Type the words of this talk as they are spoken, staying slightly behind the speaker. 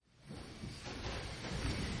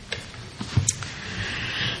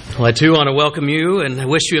Well, I too want to welcome you and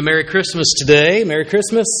wish you a Merry Christmas today. Merry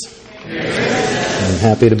Christmas. I'm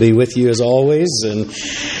happy to be with you as always, and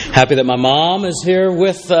happy that my mom is here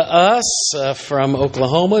with us from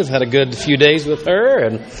Oklahoma. We've had a good few days with her,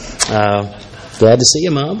 and glad to see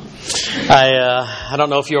you, Mom. I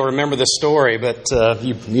don't know if you'll remember this story, but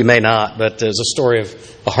you may not, but there's a story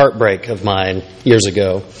of a heartbreak of mine years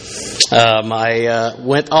ago. I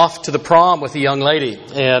went off to the prom with a young lady,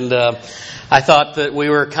 and I thought that we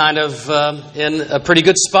were kind of in a pretty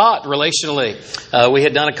good spot relationally. We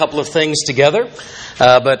had done a couple of things together,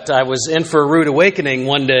 but I was in for a rude awakening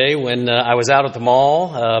one day when I was out at the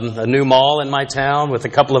mall, a new mall in my town with a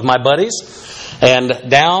couple of my buddies. And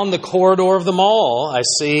down the corridor of the mall, I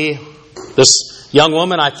see this young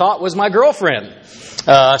woman I thought was my girlfriend.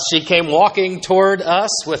 She came walking toward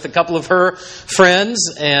us with a couple of her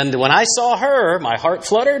friends, and when I saw her, my heart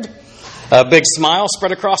fluttered. A big smile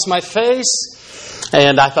spread across my face,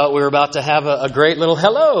 and I thought we were about to have a great little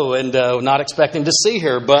hello, and not expecting to see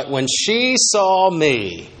her. But when she saw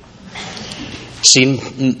me, she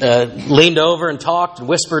leaned over and talked and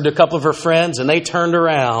whispered to a couple of her friends, and they turned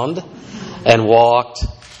around and walked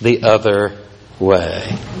the other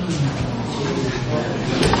way.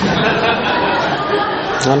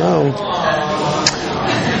 I know.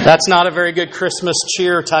 That's not a very good Christmas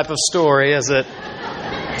cheer type of story, is it?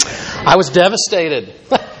 I was devastated.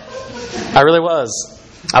 I really was.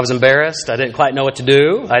 I was embarrassed. I didn't quite know what to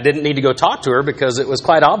do. I didn't need to go talk to her because it was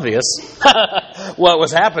quite obvious what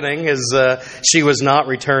was happening is she was not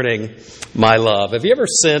returning my love. Have you ever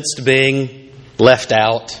sensed being left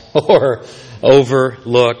out or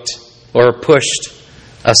overlooked or pushed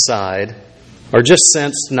aside or just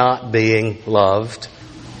sensed not being loved?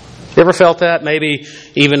 You ever felt that? Maybe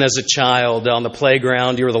even as a child on the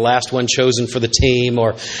playground, you were the last one chosen for the team,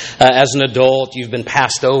 or as an adult, you've been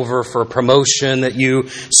passed over for a promotion that you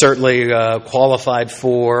certainly qualified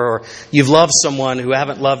for, or you've loved someone who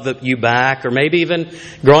haven't loved you back, or maybe even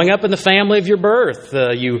growing up in the family of your birth,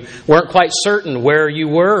 you weren't quite certain where you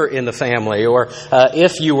were in the family, or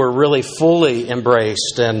if you were really fully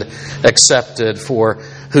embraced and accepted for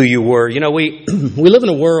who you were. You know, we live in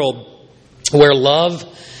a world where love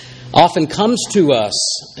often comes to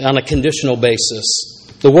us on a conditional basis.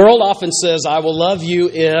 The world often says, I will love you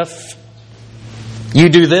if you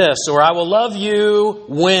do this, or I will love you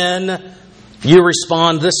when you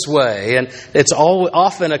respond this way. And it's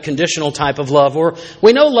often a conditional type of love. Or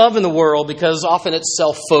we know love in the world because often it's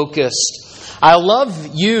self-focused. I'll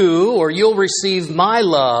love you, or you'll receive my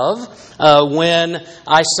love when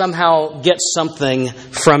I somehow get something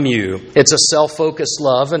from you. It's a self-focused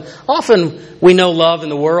love. And often we know love in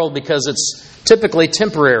the world because it's typically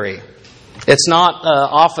temporary. It's not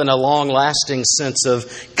often a long-lasting sense of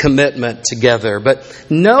commitment together. But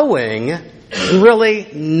really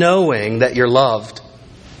knowing that you're loved,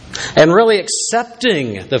 and really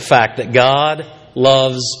accepting the fact that God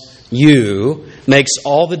loves you makes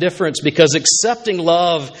all the difference, because accepting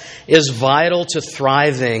love is vital to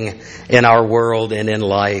thriving in our world and in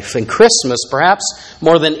life. And Christmas, perhaps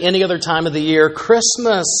more than any other time of the year,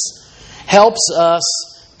 Christmas helps us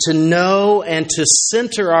to know and to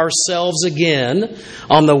center ourselves again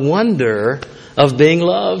on the wonder of being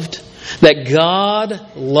loved. That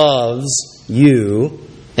God loves you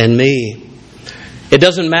and me. It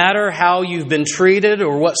doesn't matter how you've been treated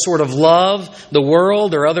or what sort of love the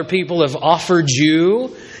world or other people have offered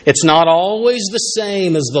you. It's not always the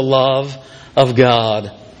same as the love of God.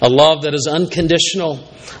 A love that is unconditional.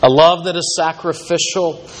 A love that is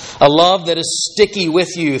sacrificial. A love that is sticky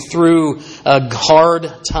with you through hard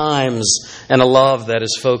times. And a love that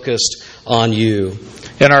is focused on you.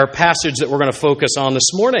 And our passage that we're going to focus on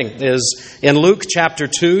this morning is in Luke chapter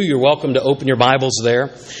 2. You're welcome to open your Bibles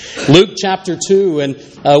there. Luke chapter 2, and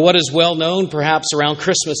what is well known perhaps around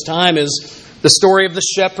Christmas time is the story of the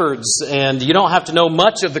shepherds. And you don't have to know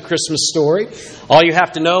much of the Christmas story. All you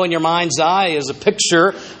have to know in your mind's eye is a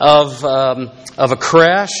picture of a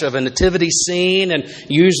creche, of a nativity scene, and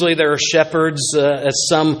usually there are shepherds at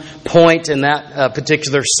some point in that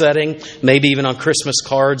particular setting, maybe even on Christmas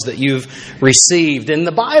cards that you've received. In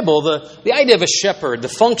the Bible, the idea of a shepherd, the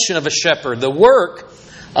function of a shepherd, the work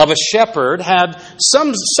of a shepherd had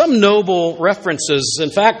some noble references. In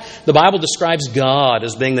fact, the Bible describes God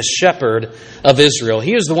as being the shepherd of Israel.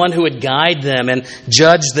 He is the one who would guide them and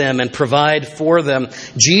judge them and provide for them.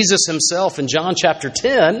 Jesus himself in John chapter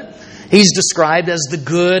 10, he's described as the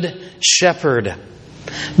good shepherd.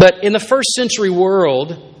 But in the first century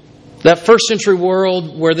world, that first century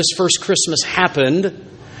world where this first Christmas happened,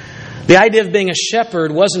 the idea of being a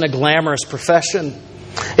shepherd wasn't a glamorous profession.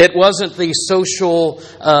 It wasn't the social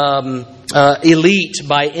elite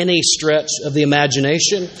by any stretch of the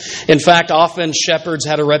imagination. In fact, often shepherds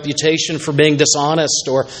had a reputation for being dishonest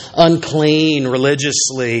or unclean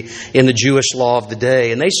religiously in the Jewish law of the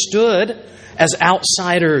day. And they stood as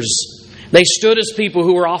outsiders. They stood as people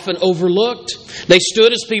who were often overlooked. They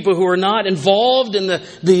stood as people who were not involved in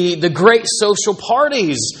the great social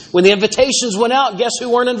parties. When the invitations went out, guess who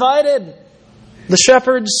weren't invited? The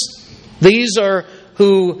shepherds. These are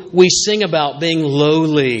who we sing about being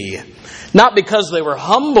lowly. Not because they were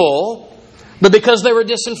humble, but because they were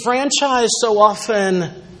disenfranchised so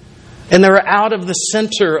often. And they were out of the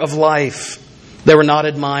center of life. They were not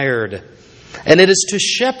admired. And it is to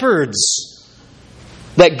shepherds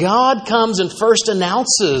that God comes and first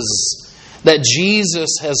announces that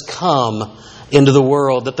Jesus has come into the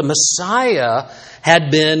world, that the Messiah had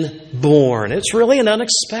been born. It's really an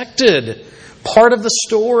unexpected part of the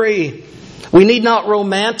story. We need not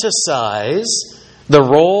romanticize the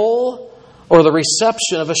role or the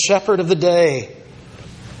reception of a shepherd of the day.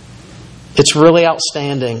 It's really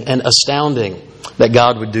outstanding and astounding that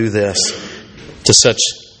God would do this to such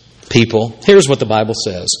people. Here's what the Bible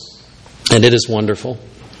says, and it is wonderful.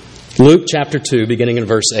 Luke chapter 2, beginning in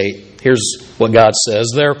verse 8. Here's what God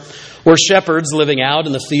says. There were shepherds living out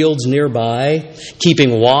in the fields nearby,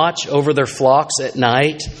 keeping watch over their flocks at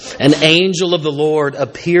night. An angel of the Lord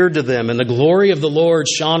appeared to them, and the glory of the Lord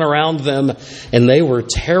shone around them, and they were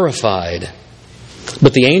terrified.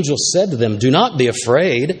 But the angel said to them, "Do not be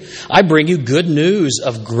afraid. I bring you good news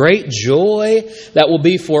of great joy that will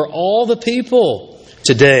be for all the people.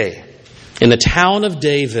 Today, in the town of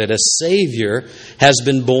David, a Savior has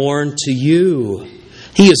been born to you.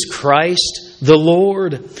 He is Christ the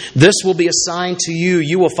Lord. This will be a sign to you.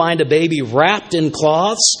 You will find a baby wrapped in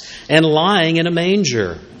cloths and lying in a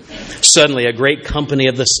manger." Suddenly, a great company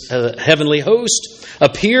of the heavenly host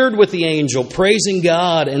appeared with the angel, praising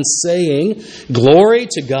God and saying, "Glory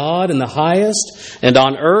to God in the highest, and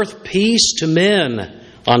on earth peace to men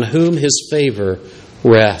on whom His favor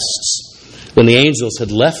rests." When the angels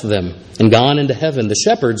had left them and gone into heaven, the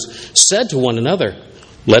shepherds said to one another,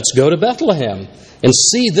 "Let's go to Bethlehem and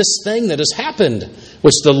see this thing that has happened,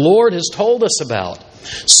 which the Lord has told us about."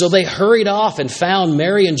 So they hurried off and found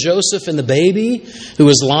Mary and Joseph and the baby who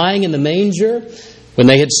was lying in the manger. When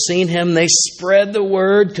they had seen him, they spread the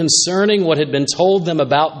word concerning what had been told them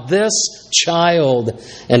about this child.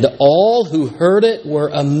 And all who heard it were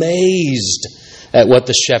amazed at what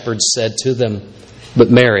the shepherds said to them. But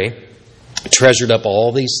Mary treasured up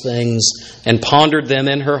all these things and pondered them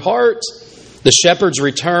in her heart. The shepherds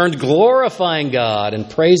returned, glorifying God and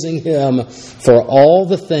praising Him for all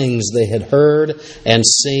the things they had heard and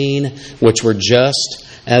seen, which were just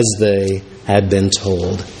as they had been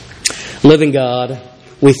told. Living God,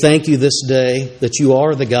 we thank You this day that You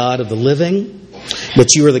are the God of the living,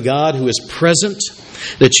 that You are the God who is present,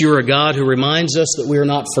 that You are a God who reminds us that we are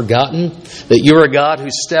not forgotten, that You are a God who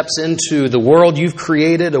steps into the world You've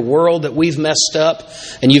created, a world that we've messed up,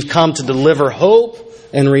 and You've come to deliver hope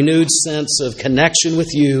and renewed sense of connection with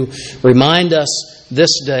You. Remind us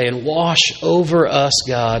this day and wash over us,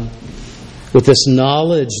 God, with this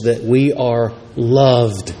knowledge that we are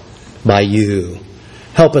loved by You.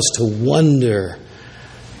 Help us to wonder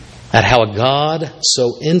at how a God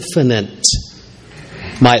so infinite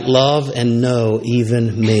might love and know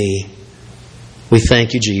even me. We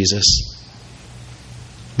thank You, Jesus.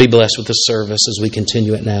 Be blessed with this service as we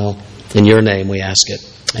continue it now. In Your name we ask it.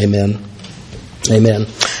 Amen. Amen.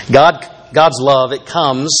 God's love, it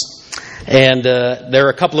comes, and there are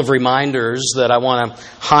a couple of reminders that I want to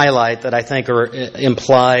highlight that I think are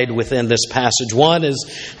implied within this passage. One is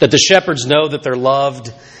that the shepherds know that they're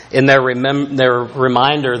loved in their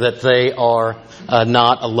reminder that they are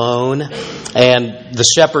not alone. And the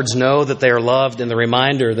shepherds know that they are loved in the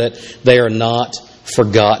reminder that they are not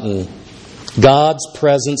forgotten. God's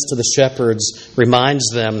presence to the shepherds reminds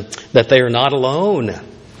them that they are not alone,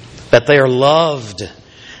 that they are loved,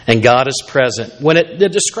 and God is present. When it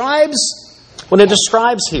describes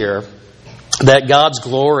here that God's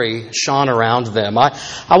glory shone around them, I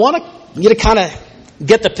want you to kind of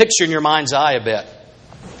get the picture in your mind's eye a bit.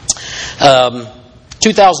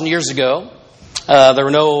 2,000 years ago, there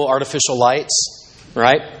were no artificial lights.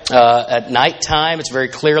 Right? At nighttime, it very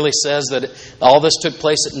clearly says that all this took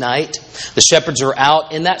place at night. The shepherds were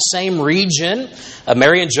out in that same region.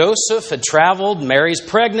 Mary and Joseph had traveled. Mary's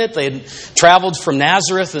pregnant. They had traveled from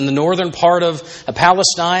Nazareth in the northern part of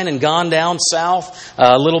Palestine and gone down south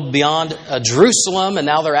a little beyond Jerusalem. And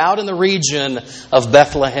now they're out in the region of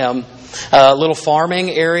Bethlehem. A little farming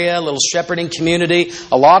area, a little shepherding community.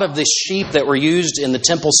 A lot of the sheep that were used in the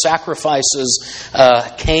temple sacrifices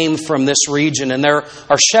came from this region. And there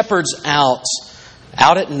are shepherds out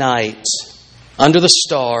at night, under the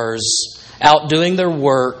stars, out doing their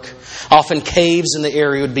work. Often caves in the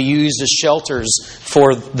area would be used as shelters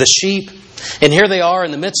for the sheep. And here they are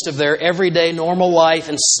in the midst of their everyday normal life,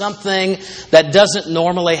 and something that doesn't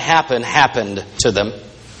normally happened to them.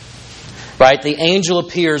 Right? The angel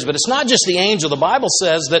appears, but it's not just the angel. The Bible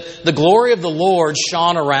says that the glory of the Lord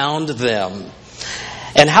shone around them.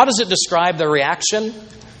 And how does it describe their reaction? Do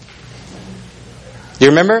you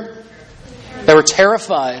remember? They were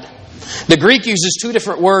terrified. The Greek uses two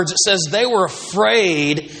different words. It says they were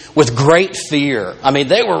afraid with great fear. I mean,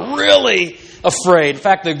 they were really afraid. In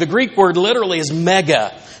fact, the Greek word literally is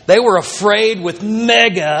mega. They were afraid with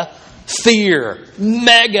mega fear.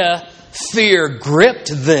 Mega fear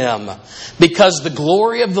gripped them because the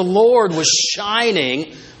glory of the Lord was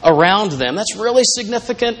shining around them. That's really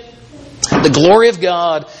significant. The glory of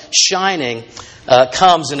God shining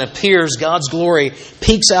comes and appears. God's glory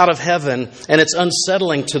peeks out of heaven, and it's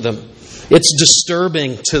unsettling to them. It's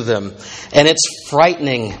disturbing to them, and it's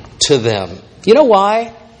frightening to them. You know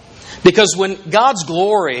why? Because when God's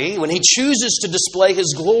glory, when He chooses to display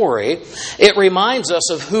His glory, it reminds us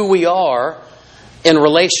of who we are in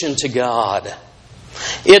relation to God.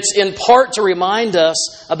 It's in part to remind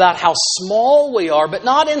us about how small we are, but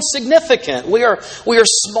not insignificant. We are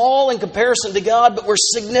small in comparison to God, but we're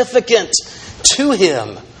significant to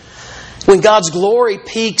Him. When God's glory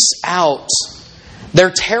peeks out, they're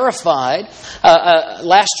terrified.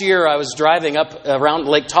 Last year I was driving up around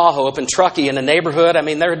Lake Tahoe up in Truckee in a neighborhood. I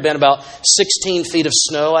mean, there had been about 16 feet of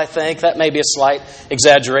snow, I think. That may be a slight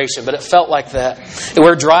exaggeration, but it felt like that. And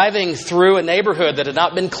we're driving through a neighborhood that had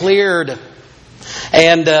not been cleared.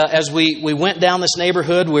 And as we went down this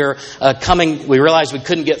neighborhood, we realized we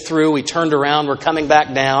couldn't get through. We turned around. We're coming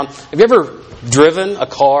back down. Have you ever driven a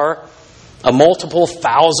car, a multiple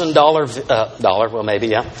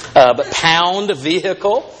 $1,000 pound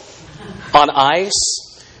vehicle on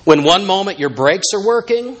ice, when one moment your brakes are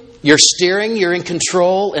working, you're steering, you're in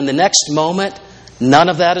control, and the next moment, none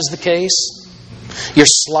of that is the case? You're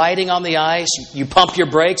sliding on the ice, you pump your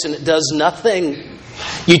brakes, and it does nothing.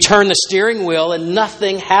 You turn the steering wheel, and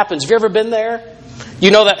nothing happens. Have you ever been there? You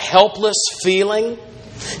know that helpless feeling?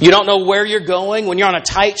 You don't know where you're going when you're on a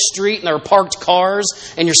tight street and there are parked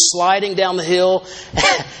cars and you're sliding down the hill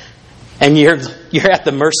and you're at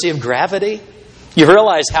the mercy of gravity. You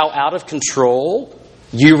realize how out of control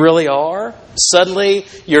you really are. Suddenly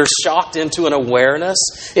you're shocked into an awareness.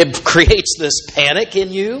 It creates this panic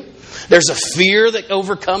in you. There's a fear that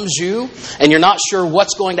overcomes you, and you're not sure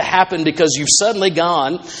what's going to happen because you've suddenly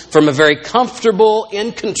gone from a very comfortable,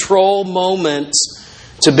 in control moment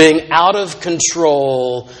to being out of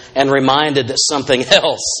control and reminded that something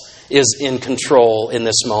else is in control in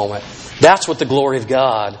this moment. That's what the glory of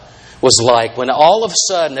God was like. When all of a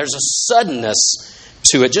sudden, there's a suddenness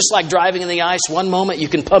to it. Just like driving in the ice, one moment you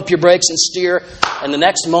can pump your brakes and steer, and the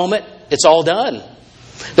next moment, it's all done.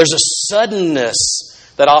 There's a suddenness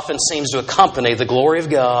that often seems to accompany the glory of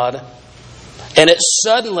God. And it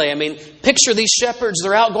suddenly, picture these shepherds,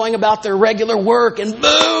 they're out going about their regular work, and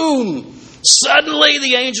boom! Suddenly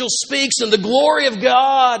the angel speaks and the glory of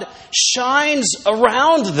God shines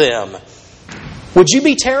around them. Would you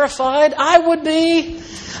be terrified? I would be.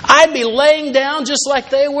 I'd be laying down just like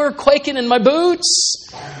they were, quaking in my boots,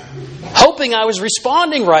 hoping I was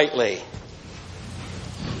responding rightly.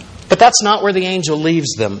 But that's not where the angel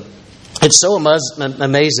leaves them. It's so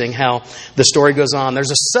amazing how the story goes on.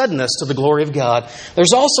 There's a suddenness to the glory of God.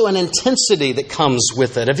 There's also an intensity that comes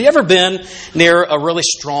with it. Have you ever been near a really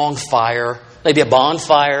strong fire? Maybe a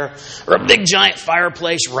bonfire or a big giant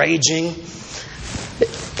fireplace raging?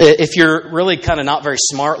 If you're really kind of not very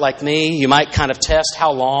smart like me, you might kind of test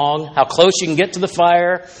how close you can get to the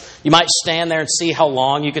fire. You might stand there and see how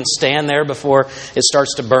long you can stand there before it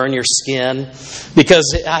starts to burn your skin.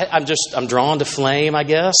 Because I'm drawn to flame, I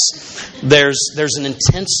guess. There's an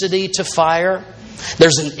intensity to fire.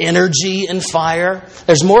 There's an energy in fire.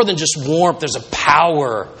 There's more than just warmth. There's a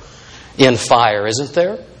power in fire, isn't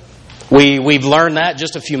there? We've learned that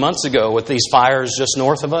just a few months ago with these fires just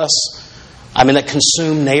north of us. That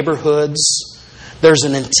consume neighborhoods. There's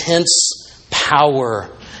an intense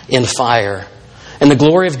power in fire. And the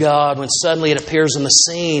glory of God, when suddenly it appears on the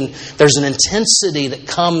scene, there's an intensity that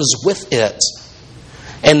comes with it.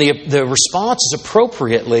 And the response is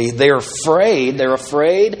appropriately, they're afraid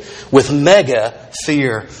with mega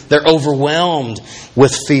fear. They're overwhelmed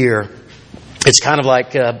with fear. It's kind of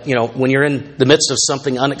like, when you're in the midst of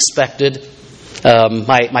something unexpected,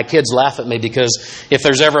 My kids laugh at me because if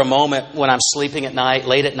there's ever a moment when I'm sleeping at night,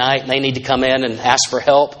 late at night, and they need to come in and ask for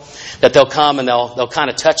help, that they'll come and they'll kind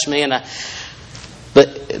of touch me, and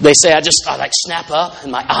but they say I like snap up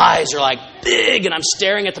and my eyes are like big and I'm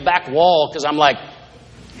staring at the back wall because I'm like,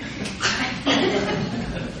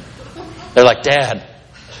 they're like, Dad,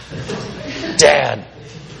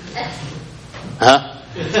 huh?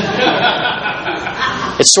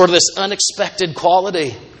 It's sort of this unexpected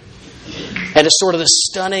quality. And it's sort of this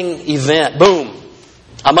stunning event. Boom.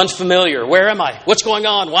 I'm unfamiliar. Where am I? What's going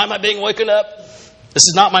on? Why am I being woken up? This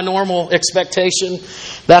is not my normal expectation.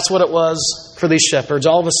 That's what it was for these shepherds.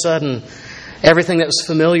 All of a sudden, everything that was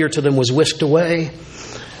familiar to them was whisked away.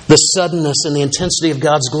 The suddenness and the intensity of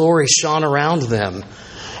God's glory shone around them.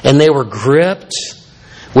 And they were gripped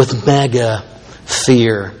with mega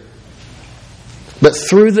fear. But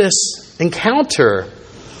through this encounter,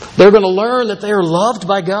 they're going to learn that they are loved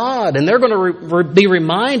by God. And they're going to be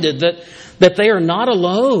reminded that they are not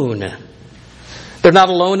alone. They're not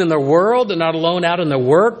alone in their world. They're not alone out in their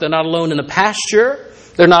work. They're not alone in the pasture.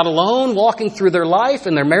 They're not alone walking through their life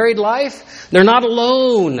and their married life. They're not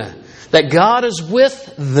alone. That God is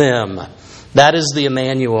with them. That is the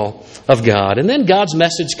Emmanuel of God. And then God's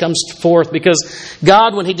message comes forth because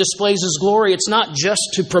God, when He displays His glory, it's not just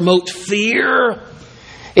to promote fear.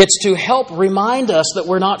 It's to help remind us that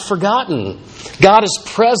we're not forgotten. God is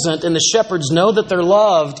present and the shepherds know that they're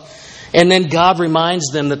loved. And then God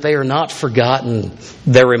reminds them that they are not forgotten.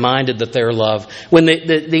 They're reminded that they're loved. When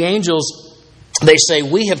the angels, they say,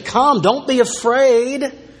 we have come, don't be afraid.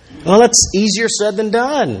 Well, that's easier said than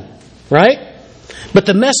done, right? But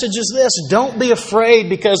the message is this, don't be afraid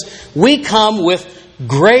because we come with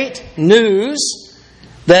great news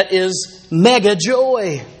that is mega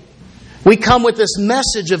joy. We come with this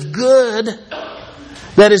message of good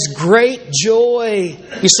that is great joy.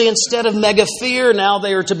 You see, instead of mega fear, now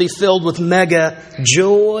they are to be filled with mega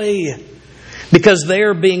joy. Because they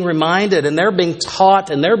are being reminded and they're being taught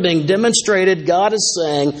and they're being demonstrated. God is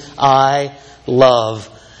saying, I love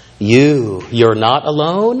you. You're not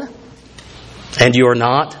alone and you're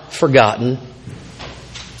not forgotten.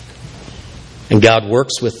 And God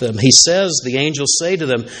works with them. He says, the angels say to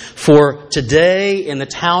them, for today in the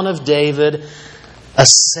town of David, a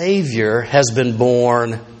Savior has been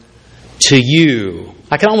born to you.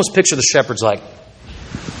 I can almost picture the shepherds like,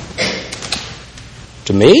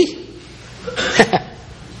 to me?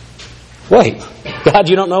 Wait, God,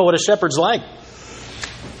 you don't know what a shepherd's like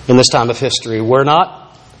in this time of history. We're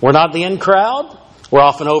not the in crowd. We're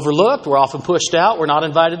often overlooked. We're often pushed out. We're not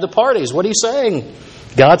invited to parties. What are you saying?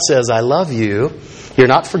 God says, I love you. You're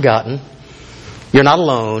not forgotten. You're not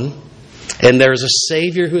alone. And there's a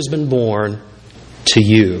Savior who has been born to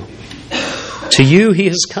you. To you He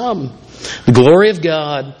has come. The glory of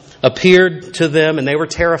God appeared to them and they were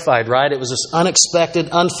terrified, right? It was this unexpected,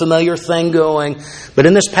 unfamiliar thing going. But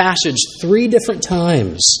in this passage, 3 different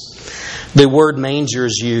times, the word manger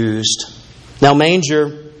is used. Now,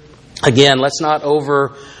 manger, again, let's not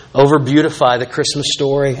over beautify the Christmas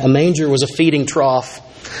story. A manger was a feeding trough,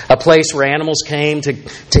 a place where animals came to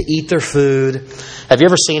eat their food. Have you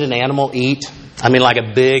ever seen an animal eat? I mean, like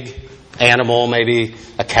a big animal, maybe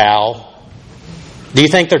a cow. Do you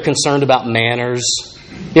think they're concerned about manners?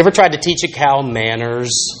 You ever tried to teach a cow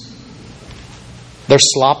manners? They're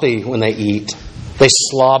sloppy when they eat. They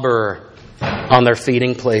slobber on their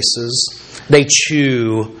feeding places. They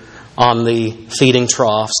chew on the feeding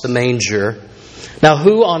troughs, the manger. Now,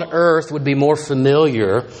 who on earth would be more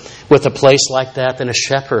familiar with a place like that than a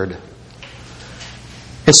shepherd?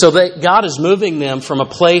 And so God is moving them from a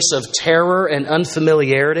place of terror and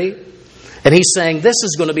unfamiliarity. And He's saying, this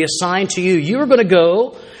is going to be a sign to you. You're going to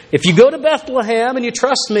go. If you go to Bethlehem and you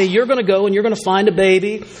trust me, you're going to go and you're going to find a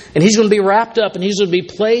baby. And He's going to be wrapped up and He's going to be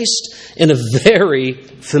placed in a very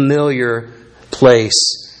familiar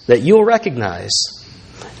place that you'll recognize.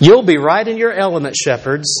 You'll be right in your element,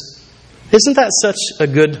 shepherds. Isn't that such a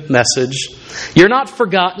good message? You're not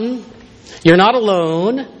forgotten. You're not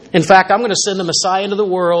alone. In fact, I'm going to send the Messiah into the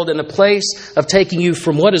world in a place of taking you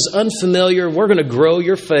from what is unfamiliar. We're going to grow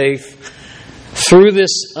your faith through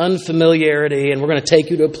this unfamiliarity, and we're going to take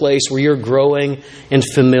you to a place where you're growing in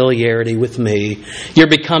familiarity with me. You're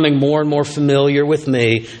becoming more and more familiar with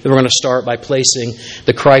me. And we're going to start by placing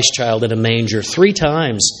the Christ child in a manger. 3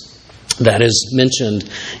 times that is mentioned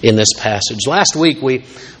in this passage. Last week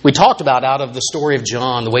we talked about out of the story of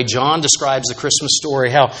John, the way John describes the Christmas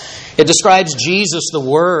story, how it describes Jesus, the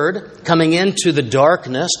Word, coming into the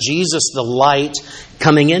darkness, Jesus, the light,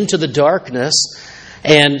 coming into the darkness,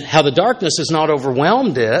 and how the darkness has not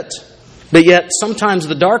overwhelmed it, But yet, sometimes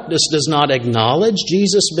the darkness does not acknowledge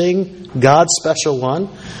Jesus being God's special one,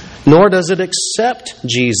 nor does it accept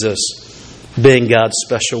Jesus being God's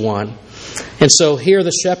special one. And so here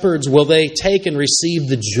the shepherds, will they take and receive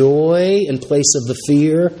the joy in place of the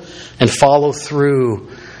fear and follow through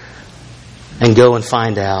and go and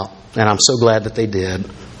find out? And I'm so glad that they did.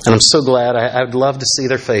 And I'm so glad. I would love to see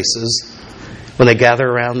their faces when they gather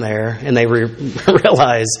around there and they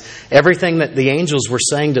realize everything that the angels were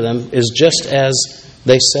saying to them is just as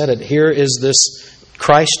they said it. Here is this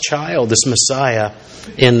Christ child, this Messiah,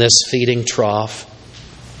 in this feeding trough.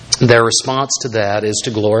 Their response to that is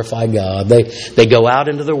to glorify God. They go out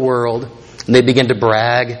into the world and they begin to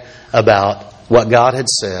brag about what God had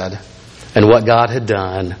said and what God had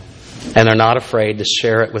done. And they're not afraid to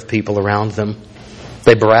share it with people around them.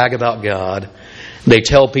 They brag about God. They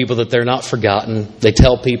tell people that they're not forgotten. They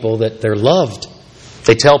tell people that they're loved.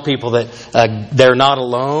 They tell people that they're not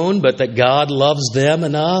alone, but that God loves them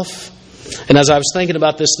enough. And as I was thinking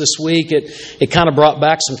about this week, it kind of brought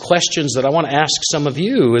back some questions that I want to ask some of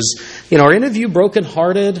you. Are any of you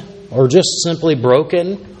brokenhearted or just simply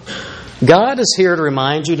broken? God is here to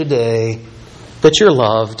remind you today that you're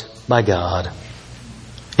loved by God.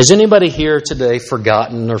 Is anybody here today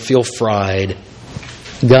forgotten or feel fried?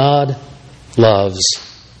 God loves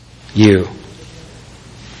you.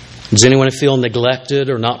 Does anyone feel neglected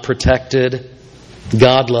or not protected?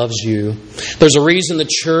 God loves you. There's a reason the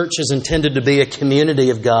church is intended to be a community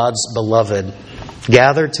of God's beloved,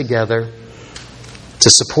 gathered together to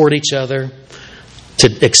support each other,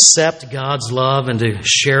 to accept God's love and to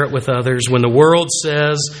share it with others. When the world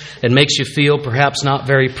says it makes you feel perhaps not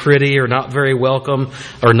very pretty or not very welcome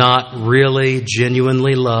or not really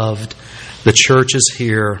genuinely loved, the church is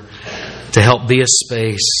here to help be a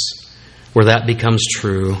space where that becomes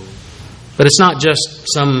true. But it's not just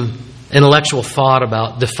some intellectual thought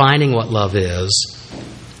about defining what love is.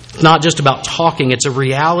 It's not just about talking. It's a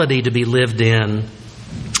reality to be lived in.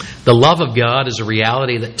 The love of God is a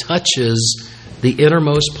reality that touches the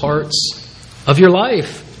innermost parts of your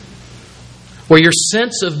life, where your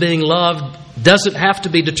sense of being loved doesn't have to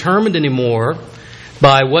be determined anymore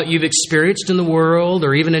by what you've experienced in the world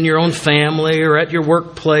or even in your own family or at your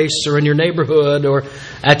workplace or in your neighborhood or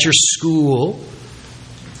at your school.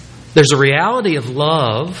 There's a reality of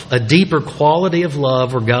love, a deeper quality of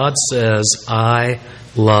love where God says, I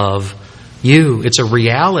love you. It's a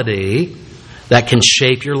reality that can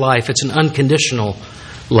shape your life. It's an unconditional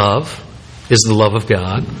love, is the love of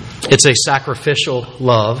God. It's a sacrificial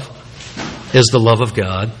love, is the love of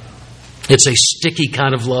God. It's a sticky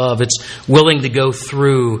kind of love. It's willing to go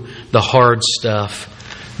through the hard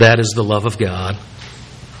stuff. That is the love of God.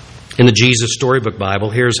 In the Jesus Storybook Bible,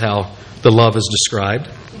 here's how the love is described.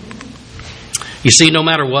 You see, no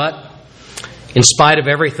matter what, in spite of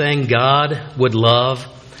everything, God would love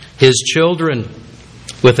His children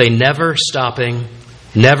with a never stopping,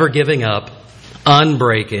 never giving up,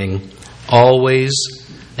 unbreaking, always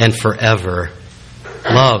and forever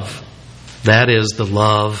love. That is the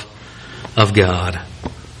love of God.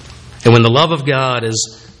 And when the love of God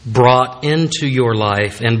is brought into your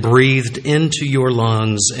life and breathed into your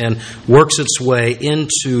lungs and works its way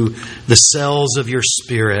into the cells of your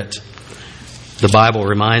spirit, the Bible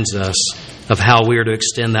reminds us of how we are to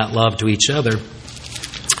extend that love to each other.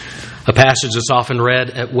 A passage that's often read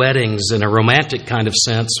at weddings in a romantic kind of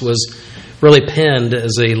sense was really penned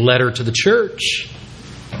as a letter to the church.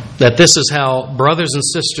 That this is how brothers and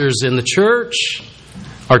sisters in the church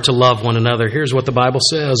are to love one another. Here's what the Bible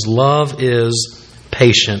says. Love is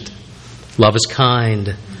patient. Love is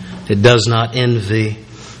kind. It does not envy.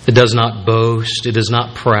 It does not boast. It is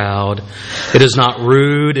not proud. It is not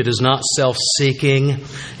rude. It is not self-seeking.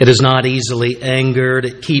 It is not easily angered.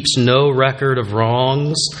 It keeps no record of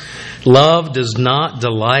wrongs. Love does not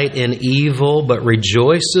delight in evil, but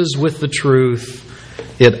rejoices with the truth.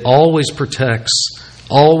 It always protects,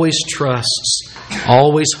 always trusts,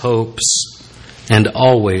 always hopes, and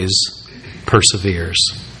always perseveres.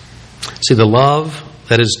 See, the love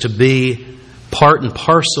that is to be part and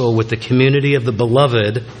parcel with the community of the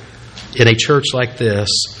beloved in a church like this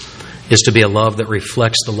is to be a love that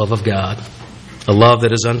reflects the love of God. A love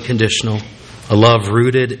that is unconditional. A love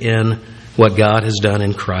rooted in what God has done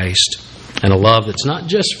in Christ. And a love that's not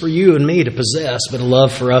just for you and me to possess, but a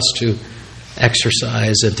love for us to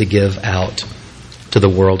exercise and to give out to the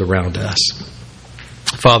world around us.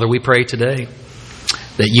 Father, we pray today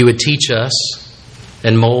that you would teach us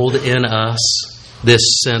and mold in us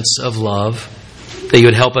this sense of love, that you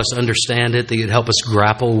would help us understand it, that you would help us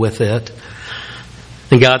grapple with it.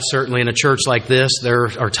 And God, certainly in a church like this, there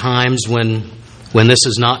are times when when this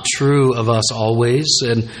is not true of us always,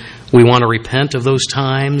 and we want to repent of those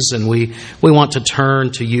times, and we want to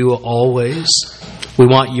turn to you always. We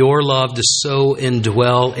want your love to so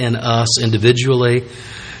indwell in us individually,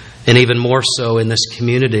 and even more so in this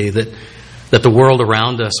community, that the world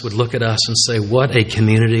around us would look at us and say, what a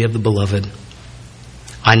community of the beloved.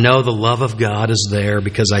 I know the love of God is there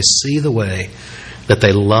because I see the way that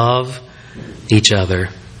they love each other.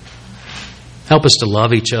 Help us to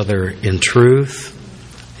love each other in truth,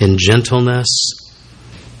 in gentleness,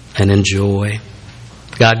 and in joy.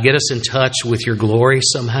 God, get us in touch with your glory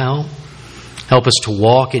somehow. Help us to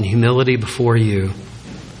walk in humility before you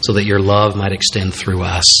so that your love might extend through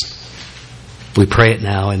us. We pray it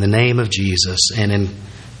now in the name of Jesus and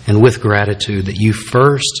with gratitude that you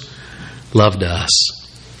first loved us.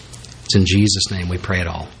 It's in Jesus' name we pray it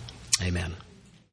all. Amen.